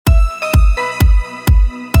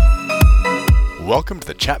Welcome to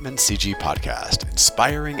the Chapman CG Podcast,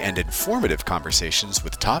 inspiring and informative conversations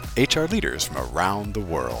with top HR leaders from around the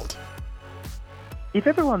world. If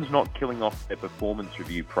everyone's not killing off their performance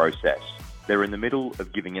review process, they're in the middle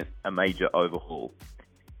of giving it a major overhaul.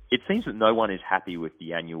 It seems that no one is happy with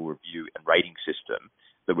the annual review and rating system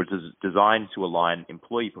that was designed to align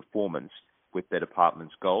employee performance with their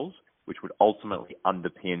department's goals, which would ultimately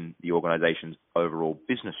underpin the organization's overall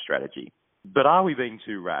business strategy. But are we being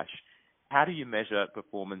too rash? How do you measure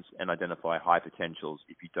performance and identify high potentials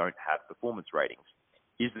if you don't have performance ratings?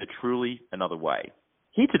 Is there truly another way?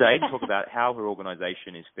 Here today to talk about how her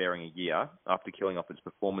organization is faring a year after killing off its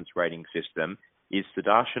performance rating system is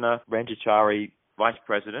Sudarshana Ranjachari, Vice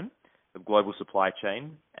President of Global Supply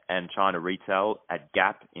Chain and China Retail at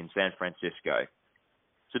Gap in San Francisco.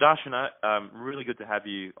 Sudarshana, really good to have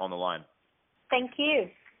you on the line. Thank you.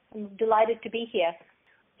 I'm delighted to be here.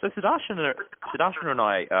 So Sudarshana and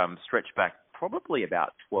I stretch back probably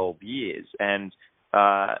about 12 years, and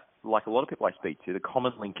like a lot of people I speak to, the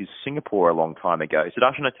common link is Singapore a long time ago.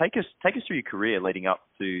 Sudarshana, take us through your career leading up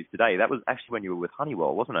to today. That was actually when you were with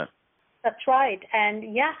Honeywell, wasn't it? That's right,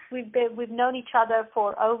 and yes, we've known each other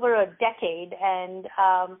for over a decade, and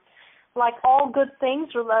like all good things,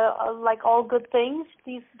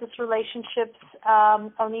 this relationships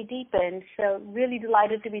only deepened. So really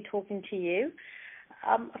delighted to be talking to you.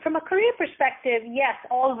 From a career perspective, yes,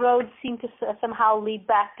 all roads seem to somehow lead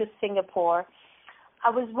back to Singapore. I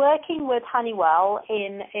was working with Honeywell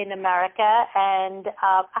in America, and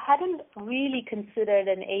I hadn't really considered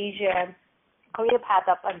an Asia career path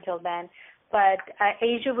up until then. But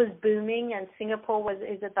Asia was booming, and Singapore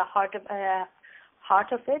is at the heart of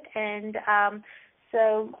it. And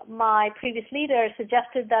so my previous leader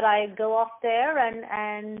suggested that I go off there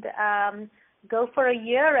and go for a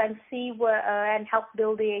year and see and help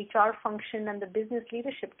build the HR function and the business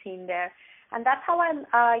leadership team there. And that's how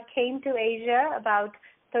I came to Asia about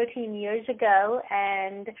 13 years ago,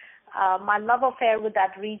 and my love affair with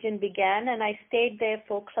that region began, and I stayed there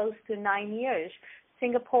for close to 9 years,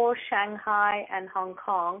 Singapore, Shanghai, and Hong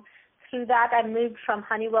Kong. Through that, I moved from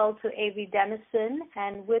Honeywell to Avery Dennison,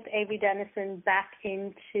 and with Avery Dennison back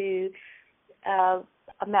into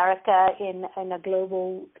America in a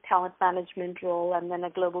global talent management role and then a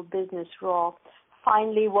global business role,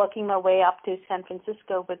 finally working my way up to San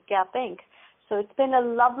Francisco with Gap Inc. So it's been a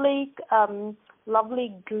lovely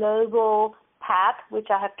global path, which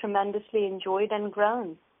I have tremendously enjoyed and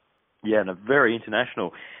grown. Yeah, and very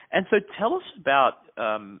international. And so tell us about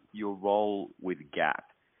your role with Gap.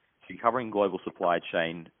 So you're covering global supply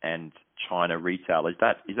chain and China retail. Is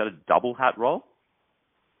that a double hat role?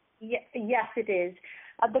 Yes, it is.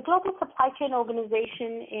 The Global Supply Chain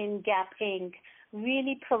Organization in Gap Inc.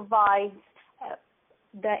 really provides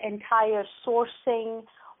the entire sourcing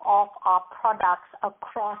of our products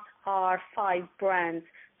across our 5 brands.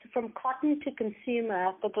 So from cotton to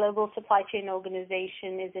consumer, the Global Supply Chain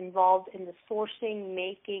Organization is involved in the sourcing,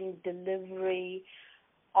 making, delivery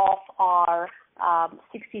of our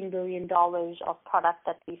 $16 billion of product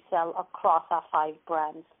that we sell across our 5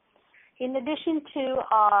 brands. In addition to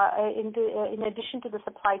the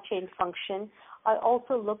supply chain function, I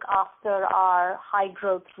also look after our high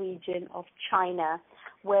growth region of China,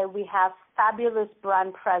 where we have fabulous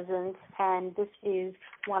brand presence, and this is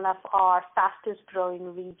one of our fastest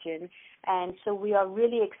growing regions. And so we are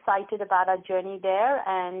really excited about our journey there,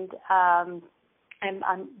 and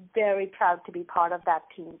I'm very proud to be part of that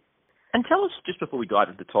team. And tell us, just before we dive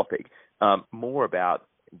into the topic, more about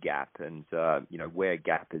Gap and where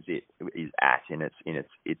Gap is at in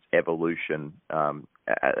its evolution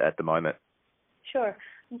at the moment. Sure.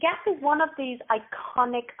 Gap is one of these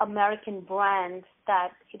iconic American brands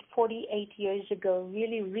that 48 years ago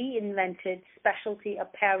really reinvented specialty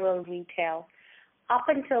apparel retail. Up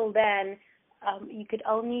until then, you could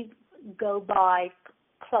only go buy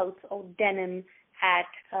clothes or denim at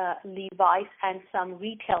Levi's and some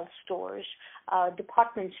retail stores,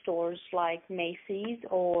 department stores like Macy's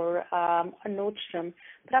or Nordstrom.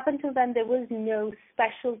 But up until then, there was no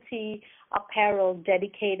specialty apparel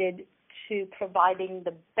dedicated to providing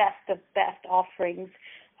the best of best offerings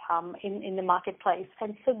in the marketplace.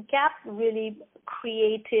 And so Gap really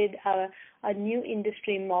created a new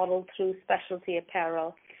industry model through specialty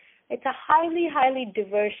apparel. It's a highly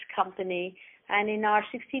diverse company, and in our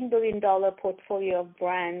 $16 billion portfolio of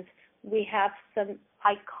brands, we have some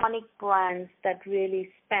iconic brands that really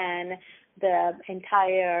span the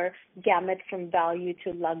entire gamut from value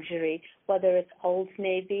to luxury, whether it's Old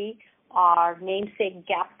Navy, our namesake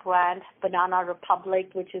Gap brand, Banana Republic,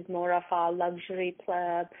 which is more of a luxury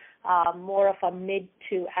club, more of a mid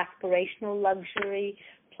to aspirational luxury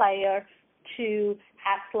player, to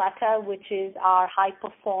Athleta, which is our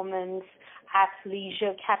high-performance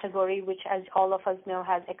athleisure category, which, as all of us know,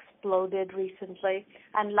 has exploded recently.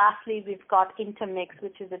 And lastly, we've got Intermix,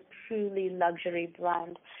 which is a truly luxury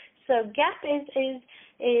brand. So Gap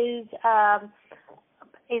is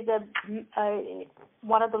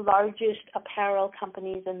one of the largest apparel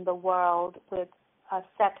companies in the world with a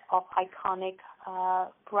set of iconic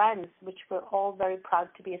brands, which we're all very proud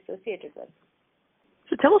to be associated with.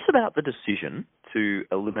 So tell us about the decision to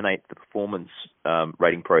eliminate the performance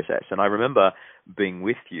rating process. And I remember being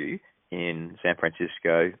with you in San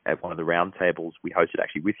Francisco at one of the roundtables we hosted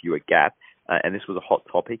actually with you at Gap, and this was a hot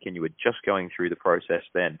topic, and you were just going through the process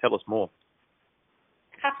then. Tell us more.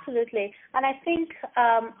 Absolutely. And I think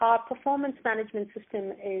our performance management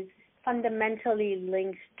system is fundamentally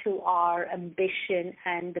linked to our ambition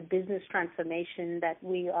and the business transformation that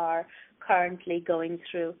we are currently going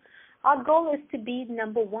through. Our goal is to be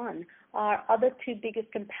number one. Our other two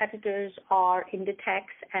biggest competitors are Inditex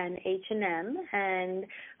and H&M, and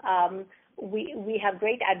we have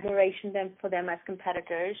great admiration for them as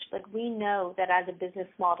competitors, but we know that as a business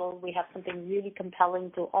model, we have something really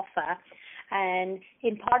compelling to offer. And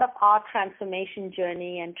in part of our transformation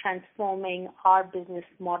journey and transforming our business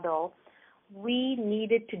model, we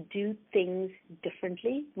needed to do things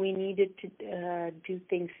differently. We needed to do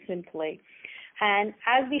things simply. And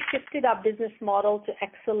as we shifted our business model to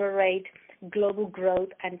accelerate global growth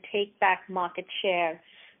and take back market share,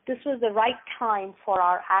 this was the right time for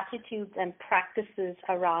our attitudes and practices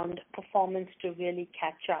around performance to really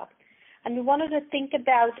catch up. And we wanted to think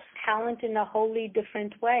about talent in a wholly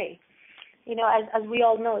different way. You know, as we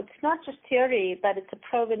all know, it's not just theory, but it's a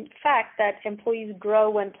proven fact that employees grow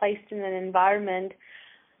when placed in an environment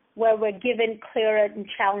where we're given clear and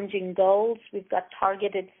challenging goals. We've got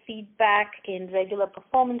targeted feedback in regular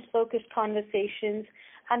performance-focused conversations,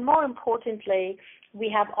 and more importantly, we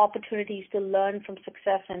have opportunities to learn from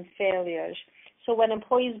success and failures. So when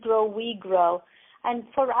employees grow, we grow. And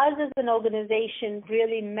for us as an organization,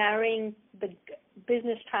 really marrying the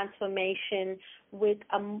business transformation with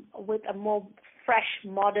a more fresh,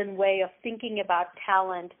 modern way of thinking about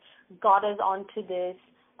talent got us onto this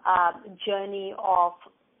journey of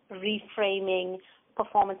reframing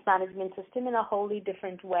performance management system in a wholly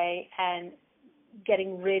different way and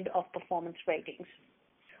getting rid of performance ratings.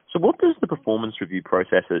 So what does the performance review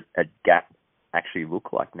process at Gap actually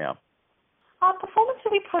look like now? Our performance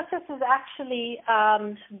review process is actually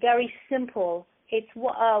very simple. It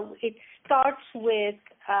starts with,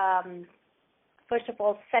 first of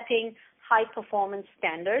all, setting high performance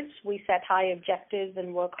standards. We set high objectives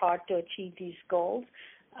and work hard to achieve these goals.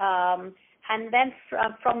 And then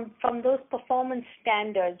from those performance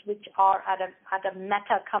standards, which are at a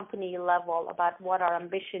meta company level about what our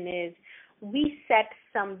ambition is, we set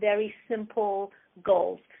some very simple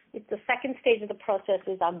goals. It's the second stage of the process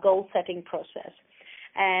is our goal setting process.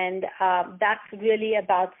 And that's really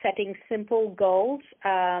about setting simple goals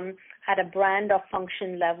at a brand or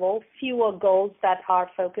function level, fewer goals that are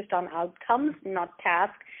focused on outcomes, not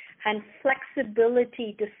tasks, and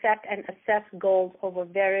flexibility to set and assess goals over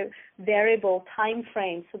variable time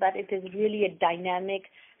frames so that it is really a dynamic,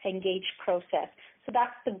 engaged process. So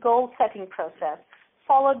that's the goal-setting process,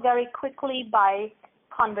 followed very quickly by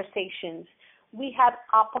conversations. We have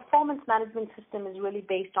our performance management system is really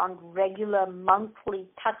based on regular monthly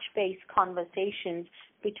touch-based conversations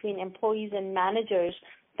between employees and managers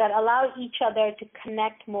that allow each other to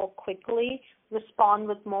connect more quickly, respond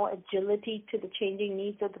with more agility to the changing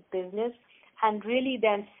needs of the business, and really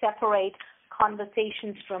then separate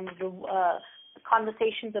conversations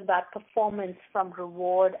about performance from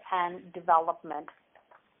reward and development.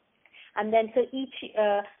 And then so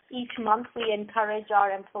each month we encourage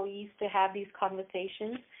our employees to have these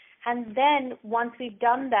conversations. And then once we've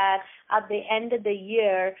done that, at the end of the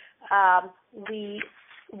year,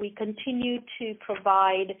 we continue to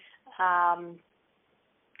provide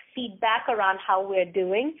feedback around how we're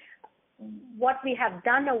doing. What we have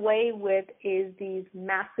done away with is these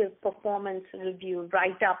massive performance review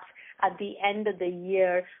write-ups at the end of the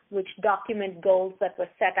year, which document goals that were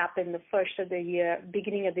set up in the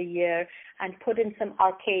beginning of the year, and put in some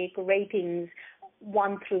archaic ratings,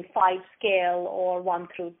 1 through 5 scale or 1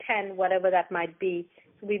 through 10, whatever that might be.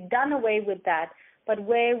 So we've done away with that. But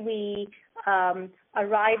where we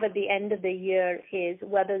arrive at the end of the year is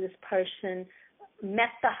whether this person met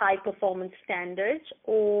the high performance standards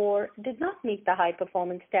or did not meet the high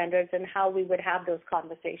performance standards, and how we would have those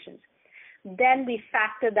conversations. Then we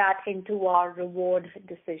factor that into our reward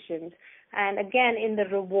decisions. And again, in the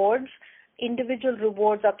rewards, individual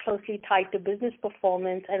rewards are closely tied to business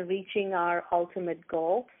performance and reaching our ultimate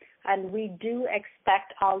goal. And we do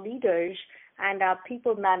expect our leaders and our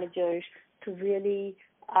people managers to really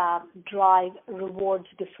drive rewards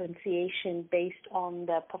differentiation based on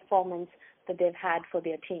the performance that they've had for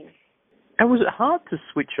their team. And was it hard to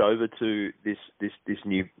switch over to this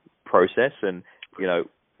new process? And,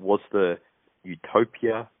 was the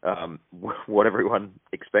utopia what everyone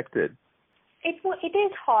expected? It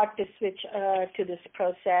is hard to switch to this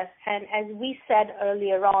process. And as we said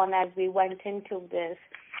earlier on, as we went into this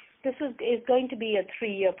is going to be a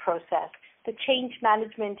 3-year process. The change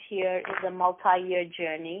management here is a multi-year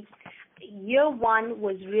journey. Year 1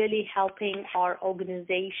 was really helping our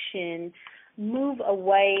organization move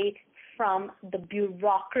away from the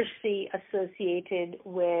bureaucracy associated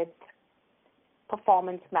with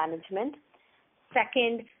performance management.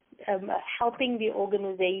 Second, helping the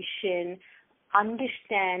organization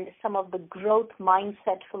understand some of the growth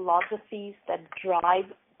mindset philosophies that drive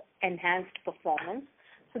enhanced performance.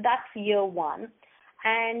 So that's year 1.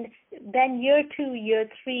 And then year 2, year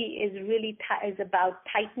 3 is about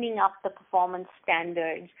tightening up the performance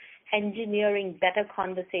standards, engineering better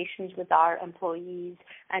conversations with our employees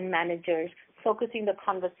and managers, focusing the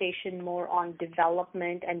conversation more on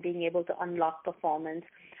development and being able to unlock performance.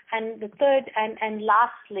 And the third and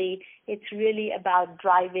lastly, it's really about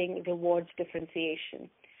driving rewards differentiation.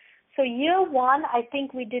 So year 1, I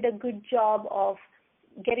think we did a good job of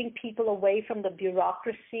getting people away from the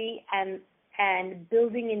bureaucracy and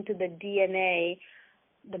building into the DNA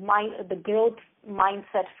the growth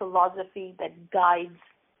mindset philosophy that guides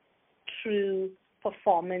through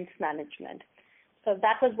performance management. So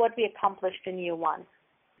that was what we accomplished in year 1.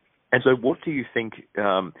 And so what do you think,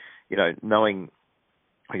 knowing,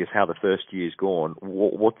 I guess, how the first year's gone,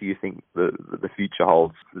 what do you think the future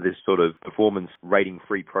holds for this sort of performance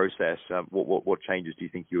rating-free process? What changes do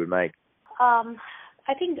you think you would make?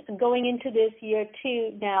 I think going into this year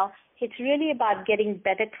 2 now, it's really about getting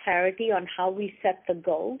better clarity on how we set the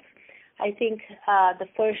goals. I think the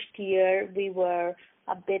first year we were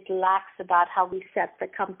a bit lax about how we set the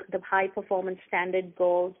high-performance standard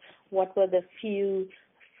goals, what were the few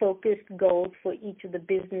focused goals for each of the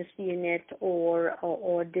business unit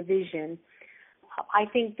or division. I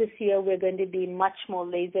think this year we're going to be much more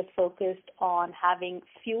laser-focused on having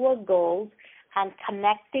fewer goals and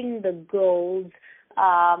connecting the goals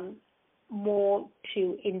more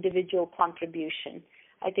to individual contribution.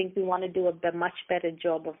 I think we want to do a much better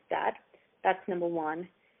job of that. That's number 1.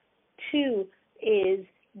 2 is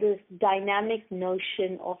this dynamic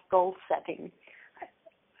notion of goal setting.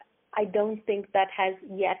 I don't think that has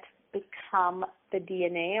yet become the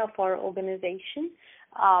DNA of our organization.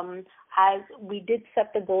 As we did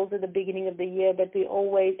set the goals at the beginning of the year, but we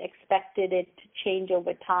always expected it to change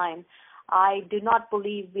over time. I do not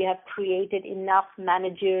believe we have created enough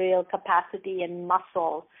managerial capacity and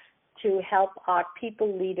muscle to help our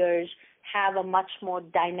people leaders have a much more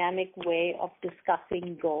dynamic way of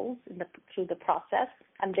discussing goals through the process.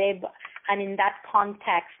 And in that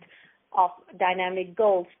context of dynamic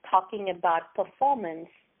goals, talking about performance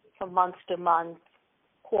from month to month,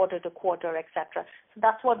 quarter to quarter, etc. So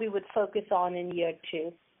that's what we would focus on in year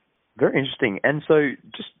 2. Very interesting. And so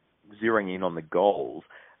just zeroing in on the goals,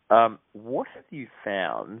 what have you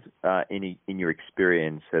found in your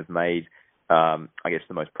experience have made, I guess,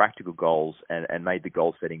 the most practical goals and made the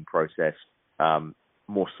goal-setting process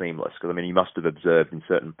more seamless? Because, you must have observed in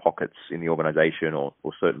certain pockets in the organization or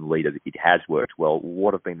certain leaders it has worked well.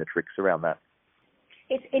 What have been the tricks around that?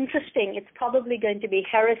 It's interesting. It's probably going to be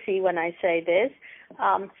heresy when I say this.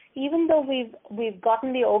 Even though we've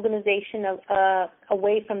gotten the organization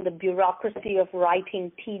away from the bureaucracy of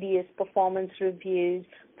writing tedious performance reviews,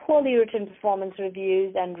 poorly written performance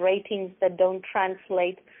reviews, and ratings that don't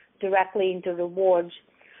translate directly into rewards,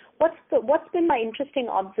 what's been my interesting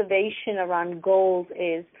observation around goals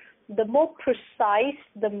is the more precise,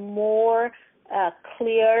 the more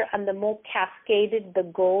clear, and the more cascaded the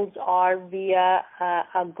goals are via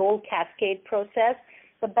a goal cascade process,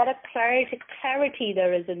 the better clarity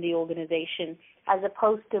there is in the organization as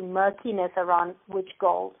opposed to murkiness around which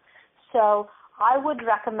goals. So I would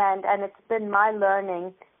recommend, and it's been my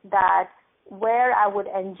learning, that where I would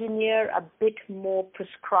engineer a bit more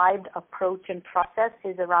prescribed approach and process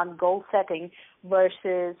is around goal setting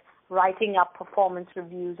versus writing up performance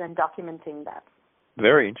reviews and documenting that.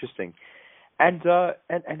 Very interesting. And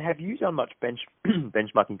have you done much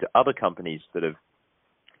benchmarking to other companies that have,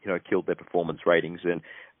 killed their performance ratings? And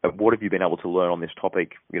what have you been able to learn on this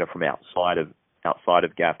topic, from outside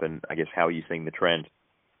of Gap? And I guess how are you seeing the trend?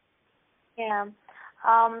 Yeah.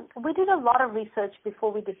 We did a lot of research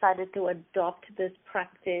before we decided to adopt this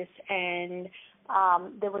practice, and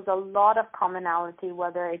there was a lot of commonality,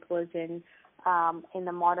 whether it was in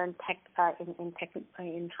the modern tech,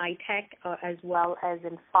 in high tech, as well as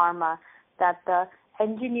in pharma, that the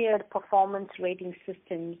engineered performance rating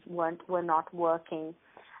systems were not working.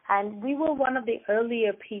 And we were one of the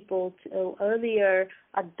earlier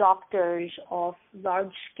adopters of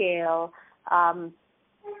large-scale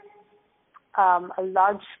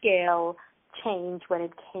change when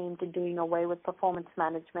it came to doing away with performance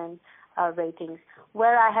management ratings.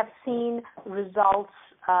 Where I have seen results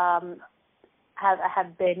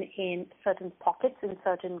have been in certain pockets, in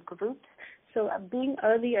certain groups. So being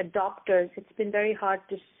early adopters, it's been very hard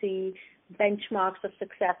to see benchmarks of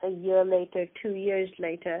success a year later, 2 years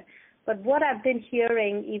later. But what I've been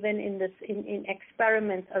hearing, even in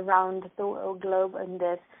experiments around the globe in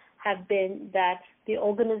this, have been that the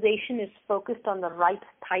organization is focused on the right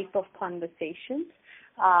type of conversations.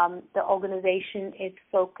 The organization is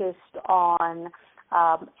focused on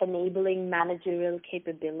enabling managerial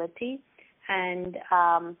capability, and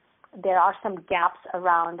there are some gaps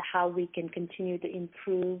around how we can continue to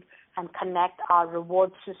improve and connect our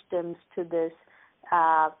reward systems to this,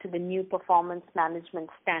 to the new performance management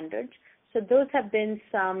standards. So those have been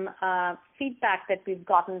some feedback that we've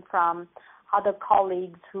gotten from other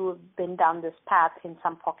colleagues who have been down this path in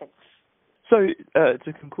some pockets. So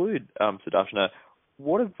to conclude, Sudarshana,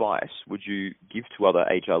 what advice would you give to other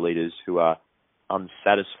HR leaders who are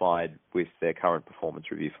unsatisfied with their current performance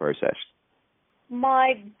review process?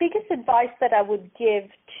 My biggest advice that I would give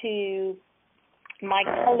to my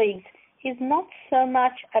colleagues is not so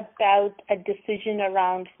much about a decision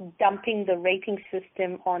around dumping the rating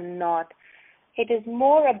system or not. It is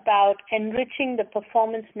more about enriching the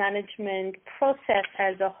performance management process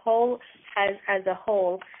as a whole,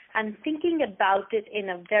 and thinking about it in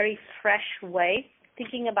a very fresh way,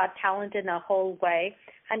 thinking about talent in a whole way,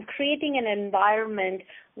 and creating an environment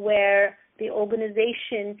where the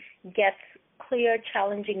organization gets clear,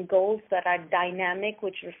 challenging goals that are dynamic,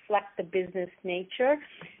 which reflect the business nature,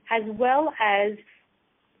 as well as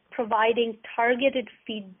providing targeted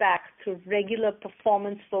feedback through regular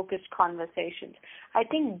performance-focused conversations. I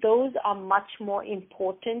think those are much more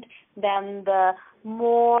important than the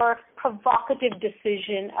more provocative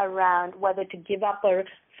decision around whether to give up a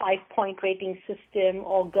 5-point rating system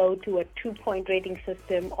or go to a 2-point rating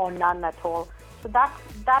system or none at all. So that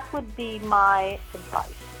would be my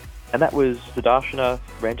advice. And that was Sudarshana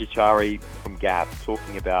Ranjachari from Gap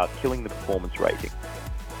talking about killing the performance rating.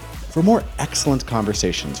 For more excellent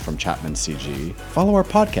conversations from Chapman CG, follow our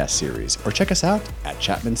podcast series or check us out at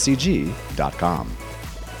chapmancg.com.